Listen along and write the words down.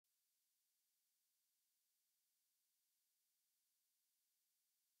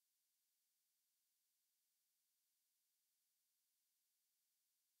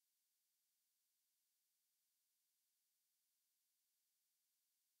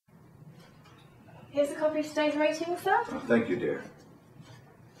Here's a copy of today's rating, sir. Oh, thank you, dear.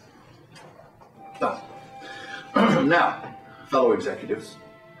 Now, fellow executives,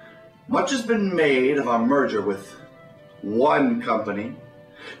 much has been made of our merger with one company,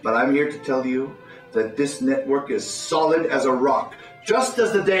 but I'm here to tell you that this network is solid as a rock, just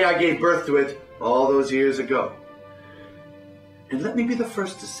as the day I gave birth to it all those years ago. And let me be the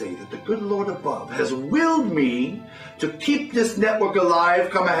first to say that the good Lord above has willed me to keep this network alive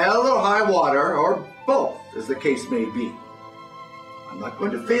come hell or high water, or both, as the case may be. I'm not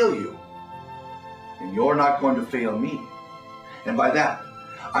going to fail you, and you're not going to fail me. And by that,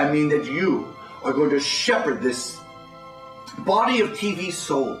 I mean that you are going to shepherd this body of TV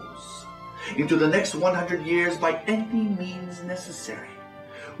souls into the next 100 years by any means necessary.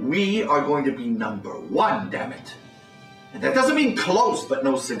 We are going to be number one, damn it. And that doesn't mean close but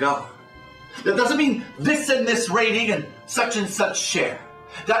no cigar. That doesn't mean this and this rating and such share.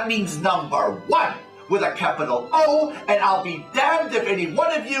 That means number one with a capital O, and I'll be damned if any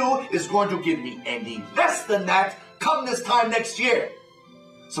one of you is going to give me any less than that come this time next year.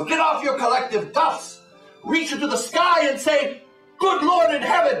 So get off your collective duffs, reach into the sky and say, good Lord in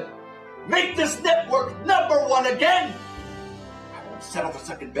heaven, make this network number one again. I won't settle for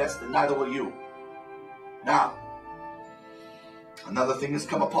second best, and neither will you. Now, another thing has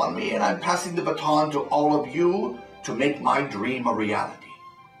come upon me, and I'm passing the baton to all of you to make my dream a reality.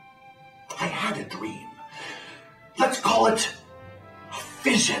 I had a dream. Let's call it a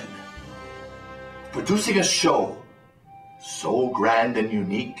vision. Producing a show so grand and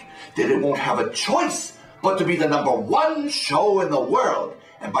unique that it won't have a choice but to be the number one show in the world.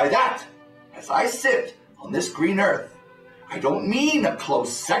 And by that, as I sit on this green earth, I don't mean a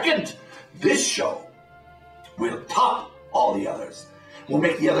close second. This show will top all the others. We'll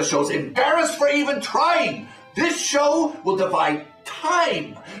make the other shows embarrassed for even trying. This show will divide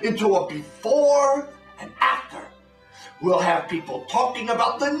time into a before and after. We'll have people talking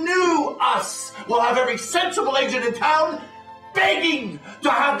about the new us. We'll have every sensible agent in town begging to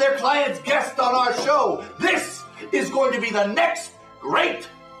have their clients guest on our show. This is going to be the next great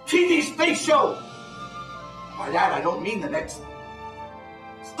TV space show. By that, I don't mean the next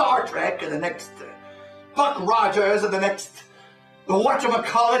Star Trek or the next Buck Rogers or the next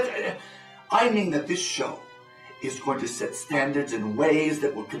whatchamacallit. I mean that this show is going to set standards in ways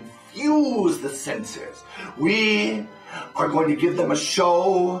that will confuse the censors. We are going to give them a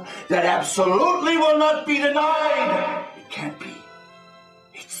show that absolutely will not be denied. It can't be.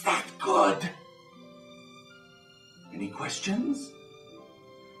 It's that good. Any questions?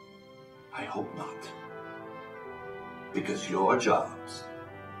 I hope not. Because your jobs,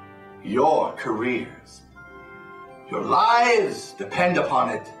 your careers, your lives depend upon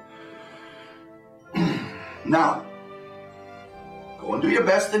it. Now, go and do your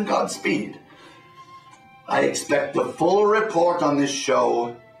best and Godspeed. I expect the full report on this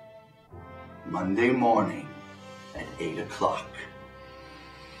show Monday morning at 8 o'clock.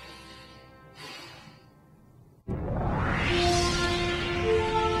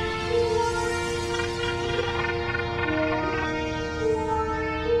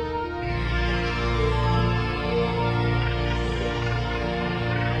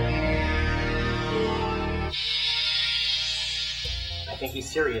 I think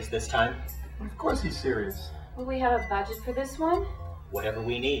he's serious this time. Of course he's serious. Will we have a budget for this one? Whatever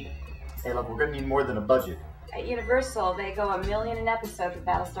we need. Hey, look, we're gonna need more than a budget. At Universal, they go $1 million an episode for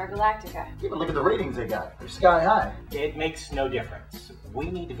Battlestar Galactica. Yeah, but look at the ratings they got. They're sky high. It makes no difference. We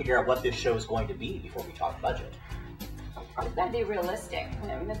need to figure out what this show is going to be before we talk budget. We've got to be realistic.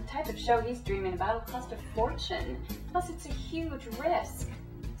 I mean, the type of show he's dreaming about will cost a fortune. Plus, it's a huge risk.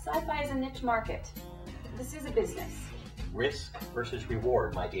 Sci-fi is a niche market. This is a business. Risk versus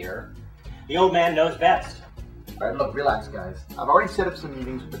reward, my dear. The old man knows best. All right, look, relax, guys. I've already set up some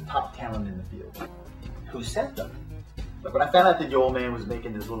meetings with the top talent in the field. Who sent them? Look, when I found out that the old man was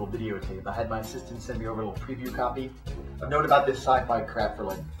making this little videotape, I had my assistant send me over a little preview copy. I've known about this sci-fi crap for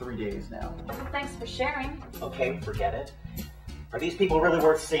like 3 days now. Well, thanks for sharing. Okay, forget it. Are these people really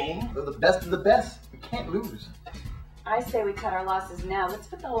worth seeing? They're the best of the best. We can't lose. I say we cut our losses now. Let's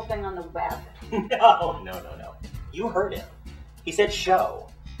put the whole thing on the web. No. You heard him. He said show.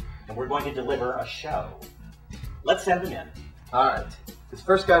 And we're going to deliver a show. Let's send him in. All right. This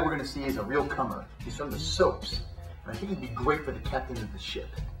first guy we're going to see is a real comer. He's from the soaps. And I think he'd be great for the captain of the ship.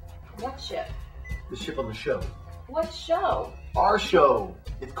 What ship? The ship on the show. What show? Our show.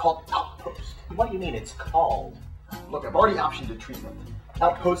 It's called Outpost. What do you mean it's called? Look, I've already optioned a treatment.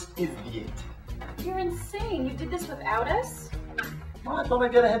 Outpost is the it. You're insane. You did this without us? Well, I thought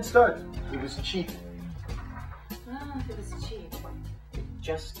I'd get a head start. It was cheap. Oh, if it was cheap.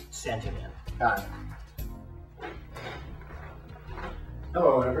 Just send him in. Alright.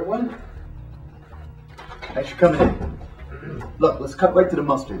 Hello, everyone. Thanks for coming in. Look, let's cut right to the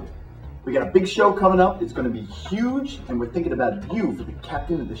mustard. We got a big show coming up. It's going to be huge, and we're thinking about you for the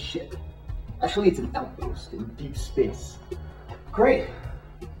captain of the ship. Actually, it's an outpost in deep space. Great.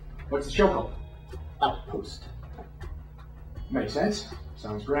 What's the show called? Outpost. Makes sense.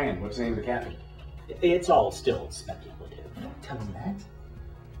 Sounds grand. What's the name of the captain? It's all still speculative. Don't tell him that.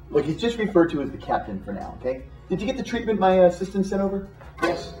 Look, he's just referred to as the captain for now, okay? Did you get the treatment my assistant sent over?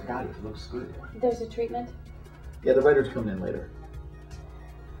 Yes, I got it. It looks good. There's a treatment? Yeah, the writer's coming in later.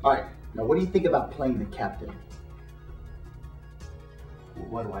 Alright, now what do you think about playing the captain?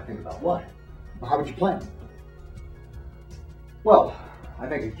 What do I think about what? Well, how would you plan? Well, I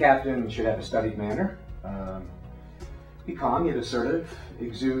think a captain should have a studied manner. Be calm yet assertive.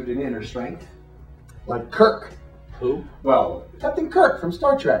 Exude an inner strength. Like Kirk. Who? Well, Captain Kirk from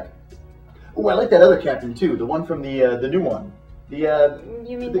Star Trek. Oh, I like that other captain too, the one from the new one.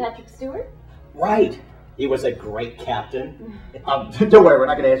 You mean Patrick Stewart? Right. He was a great captain. Don't worry, we're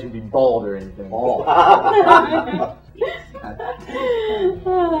not going to ask you to be bald or anything. oh,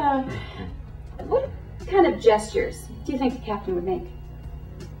 What kind of gestures do you think the captain would make?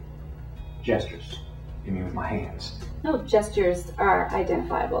 gestures. You mean with my hands? No, gestures are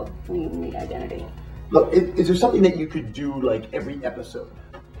identifiable. We need identity. Look, is there something that you could do like every episode?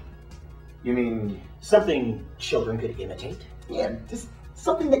 You mean Something children could imitate. Yeah, just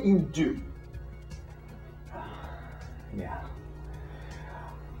something that you do. Yeah.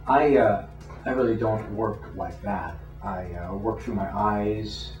 I really don't work like that. I work through my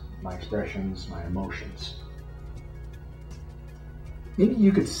eyes, my expressions, my emotions. Maybe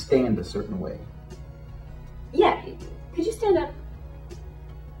you could stand a certain way. Yeah, could you stand up?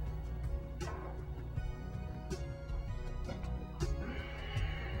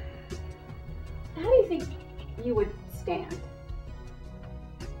 How do you think you would stand?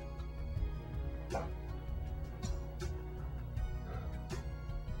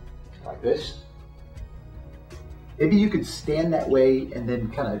 Like this? Maybe you could stand that way and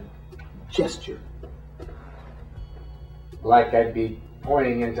then kind of gesture. Like I'd be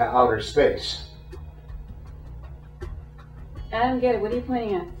pointing into outer space. I don't get it. What are you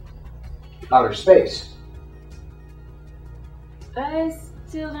pointing at? Outer space. I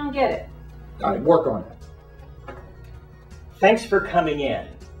still don't get it. All right, work on it. Thanks for coming in.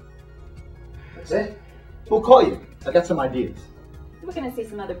 That's it? We'll call you. I got some ideas. We're gonna see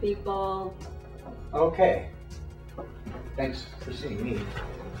some other people. Okay. Thanks for seeing me.